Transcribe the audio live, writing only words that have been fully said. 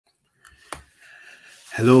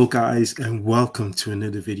Hello guys, and welcome to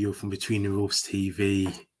another video from Between the Ropes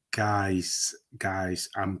TV. Guys,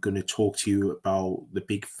 I'm going to talk to you about the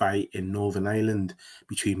big fight in Northern Ireland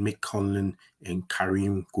between Mick Conlan and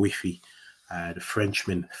Karim Guerfi, the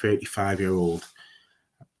Frenchman, 35-year-old.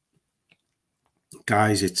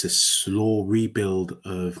 Guys, it's a slow rebuild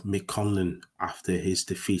of Mick Conlan after his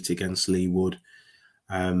defeat against Leigh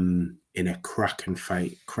in a cracking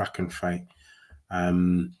fight.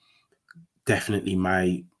 Definitely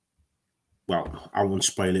I won't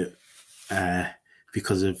spoil it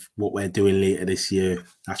because of what we're doing later this year.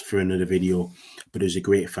 That's for another video. But it was a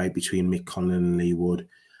great fight between Mick Conlan and Leigh.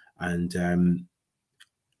 And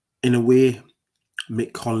in a way,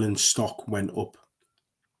 Mick Conlan's stock went up,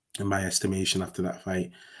 in my estimation, after that fight.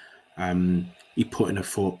 He put in a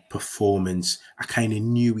performance I kind of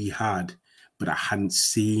knew he had, but I hadn't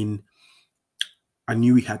seen. I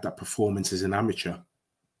knew he had that performance as an amateur,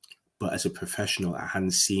 but as a professional, I hadn't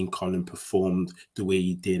seen Conlan performed the way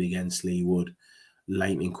he did against Leigh.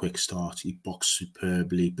 Lightning quick start. He boxed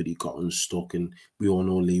superbly, but he got unstuck. And we all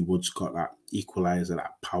know Leigh-Wood's got that equalizer,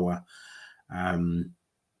 that power.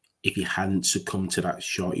 If he hadn't succumbed to that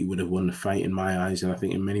shot, he would have won the fight in my eyes, and I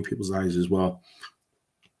think in many people's eyes as well.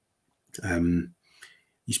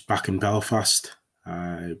 He's back in Belfast.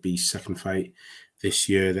 It'll be his second fight this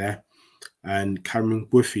year there. And Karim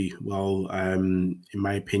Guerfi, well, in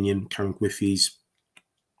my opinion, Karim Guerfi's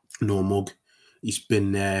no mug. He's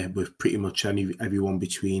been there with pretty much everyone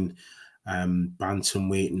between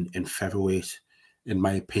bantamweight and featherweight. In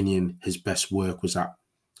my opinion, his best work was at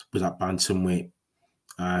bantamweight.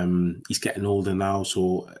 He's getting older now,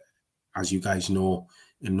 so as you guys know,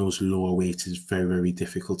 in those lower weights, it's very, very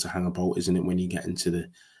difficult to hang about, isn't it? When you get into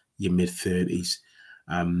your mid-30s,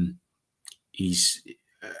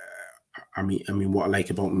 I mean, what I like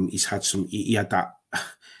about him, he had that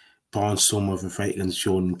barnstormer of a fight against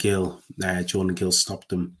Jordan Gill. Jordan Gill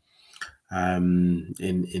stopped him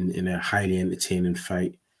in a highly entertaining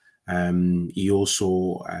fight. He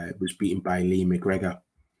also was beaten by Leigh McGregor.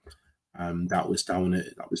 That was down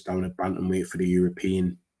at bantamweight for the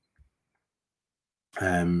European.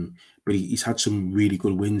 But he's had some really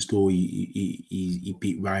good wins though. He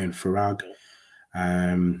beat Ryan Farag.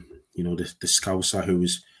 You know, the Scouser, who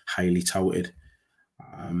was highly touted.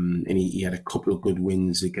 And he had a couple of good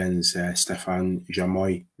wins against Stefan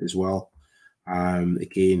Jamoy as well.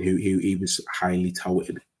 Again, who he was highly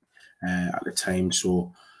touted at the time.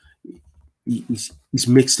 So he's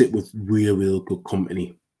mixed it with real good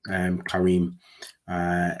company, Karim.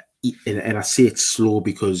 And I say it's slow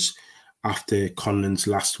because after Conlan's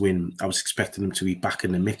last win, I was expecting him to be back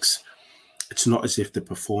in the mix. It's not as if the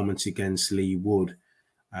performance against Leigh Wood,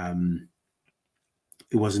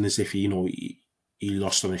 it wasn't as if he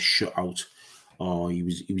lost on a shutout, or he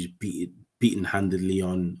was beaten handedly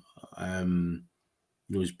on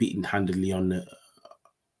was beaten handedly on the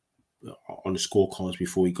scorecards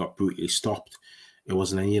before he got brutally stopped. It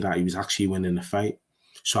wasn't any of that. He was actually winning the fight.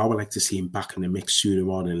 So I would like to see him back in the mix sooner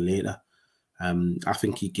rather than later. I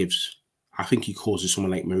think he causes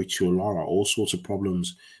someone like Mauricio Lara all sorts of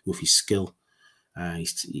problems with his skill,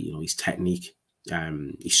 his technique.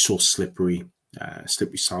 He's so slippery.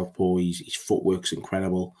 Slippery southpaw. His footwork's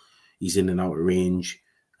incredible. He's in and out of range.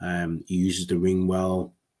 He uses the ring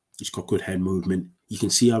well. He's got good head movement. You can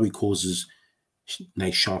see how he causes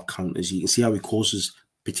nice sharp counters. You can see how he causes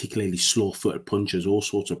particularly slow-footed punches, all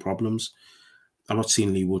sorts of problems. I'm not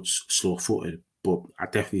saying Leigh Wood's slow-footed, but I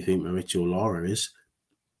definitely think Mauricio Lara is.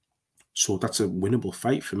 So that's a winnable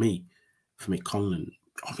fight for me, for Mick Conlan.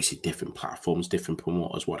 Obviously, different platforms, different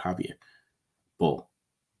promoters, what have you. But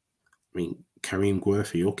I mean, Karim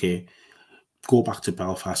Guerfi, okay, go back to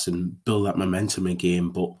Belfast and build that momentum again.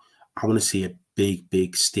 But I want to see a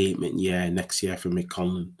big statement next year for Mick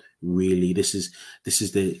Conlan. Really, this is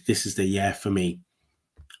the year for me.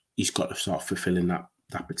 He's got to start fulfilling that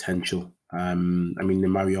potential. I mean, the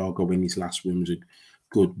Mariaga win, his last win, was a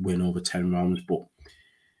good win over 10 rounds. But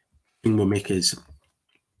the thing with Mick is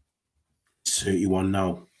 31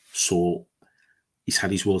 now, so he's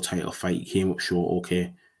had his world title fight. He came up short.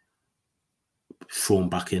 Okay, thrown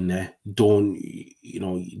back in there. Don't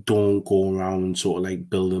go around sort of like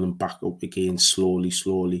building them back up again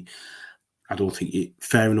slowly. I don't think it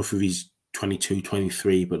fair enough if he's 22,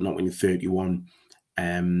 23, but not when you're 31.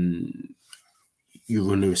 You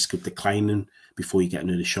run the risk of declining before you get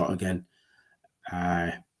another shot again.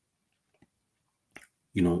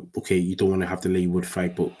 Okay, you don't want to have the Leigh Wood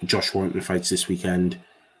fight, but Josh Warrington fights this weekend.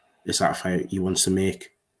 Is that a fight he wants to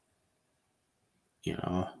make?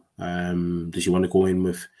 Does he want to go in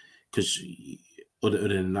with? Because other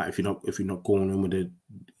than that, if you're not going in with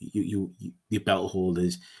your belt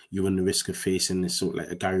holders, you run the risk of facing this sort of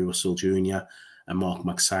like a Gary Russell Jr. and Mark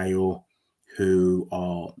Magsayo, who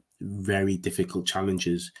are very difficult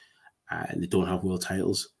challengers, and they don't have world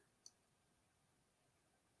titles.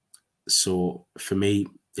 So for me,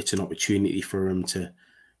 it's an opportunity for him to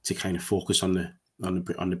kind of focus on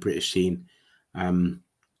the British scene.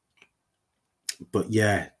 But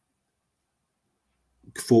yeah,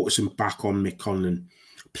 focusing back on Mick Conlan,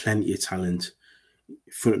 plenty of talent in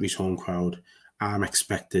front of his home crowd. I'm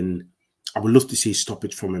expecting, I would love to see a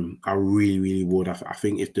stoppage from him. I really, really would. I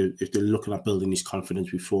think if they're looking at building his confidence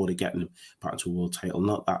before they're getting him back to a world title,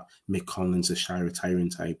 not that Mick Conlan's a shy retiring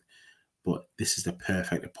type, but this is the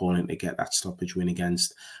perfect opponent to get that stoppage win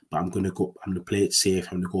against. But I'm going to play it safe.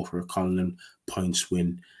 I'm going to go for a Conlan points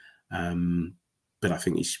win. But I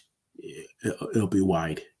think it'll be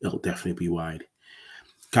wide. It'll definitely be wide.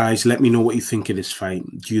 Guys, let me know what you think of this fight.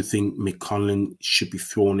 Do you think Mick Conlan should be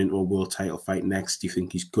thrown into a world title fight next? Do you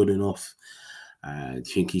think he's good enough? Do you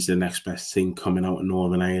think he's the next best thing coming out of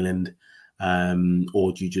Northern Ireland?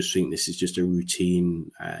 Or do you just think this is just a routine,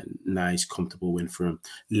 nice, comfortable win for him?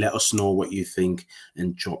 Let us know what you think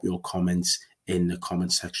and drop your comments in the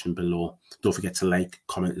comment section below. Don't forget to like,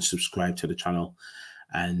 comment, and subscribe to the channel.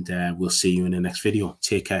 And we'll see you in the next video.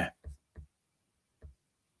 Take care.